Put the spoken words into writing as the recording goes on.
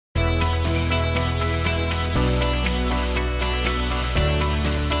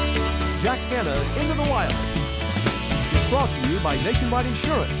Hanna's Into the Wild. It's brought to you by Nationwide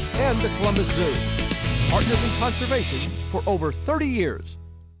Insurance and the Columbus Zoo, partners in conservation for over 30 years.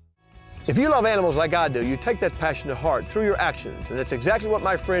 If you love animals like I do, you take that passion to heart through your actions, and that's exactly what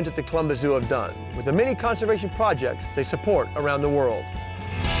my friends at the Columbus Zoo have done with the many conservation projects they support around the world.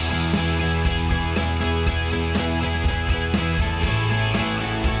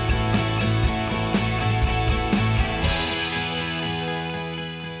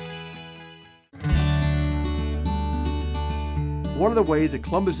 One of the ways the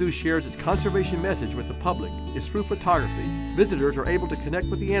Columbus Zoo shares its conservation message with the public is through photography. Visitors are able to connect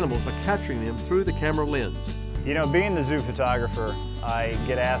with the animals by capturing them through the camera lens. You know, being the zoo photographer, I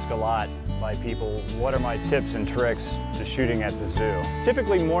get asked a lot by people, what are my tips and tricks to shooting at the zoo?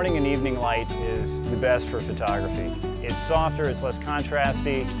 Typically, morning and evening light is the best for photography. It's softer, it's less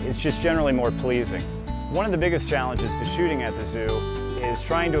contrasty, it's just generally more pleasing. One of the biggest challenges to shooting at the zoo is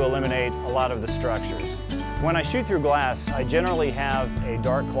trying to eliminate a lot of the structures. When I shoot through glass, I generally have a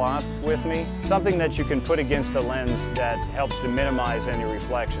dark cloth with me, something that you can put against the lens that helps to minimize any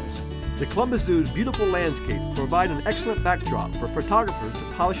reflections. The Columbus Zoo's beautiful landscapes provide an excellent backdrop for photographers to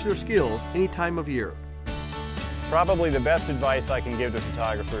polish their skills any time of year. Probably the best advice I can give to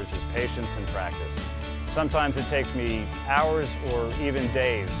photographers is patience and practice. Sometimes it takes me hours or even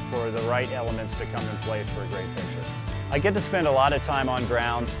days for the right elements to come in place for a great picture. I get to spend a lot of time on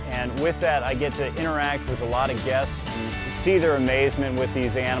grounds, and with that I get to interact with a lot of guests and see their amazement with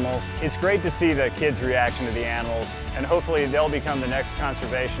these animals. It's great to see the kids' reaction to the animals, and hopefully they'll become the next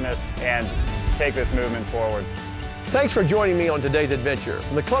conservationists and take this movement forward. Thanks for joining me on today's adventure.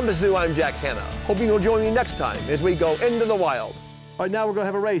 From the Columbus Zoo, I'm Jack Hanna. Hoping you'll join me next time as we go into the wild. All right, now we're going to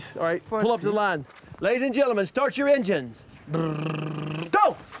have a race. All right, pull up to the line. Ladies and gentlemen, start your engines.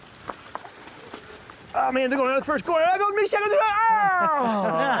 Go! Oh man, they're going out of the first corner. I go me second.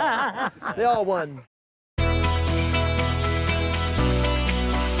 Oh! They all won.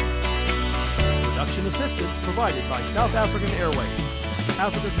 Production assistance provided by South African Airways,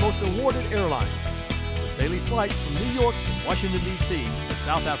 Africa's most awarded airline, with daily flights from New York to Washington, D.C. to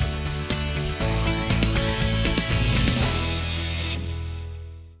South Africa.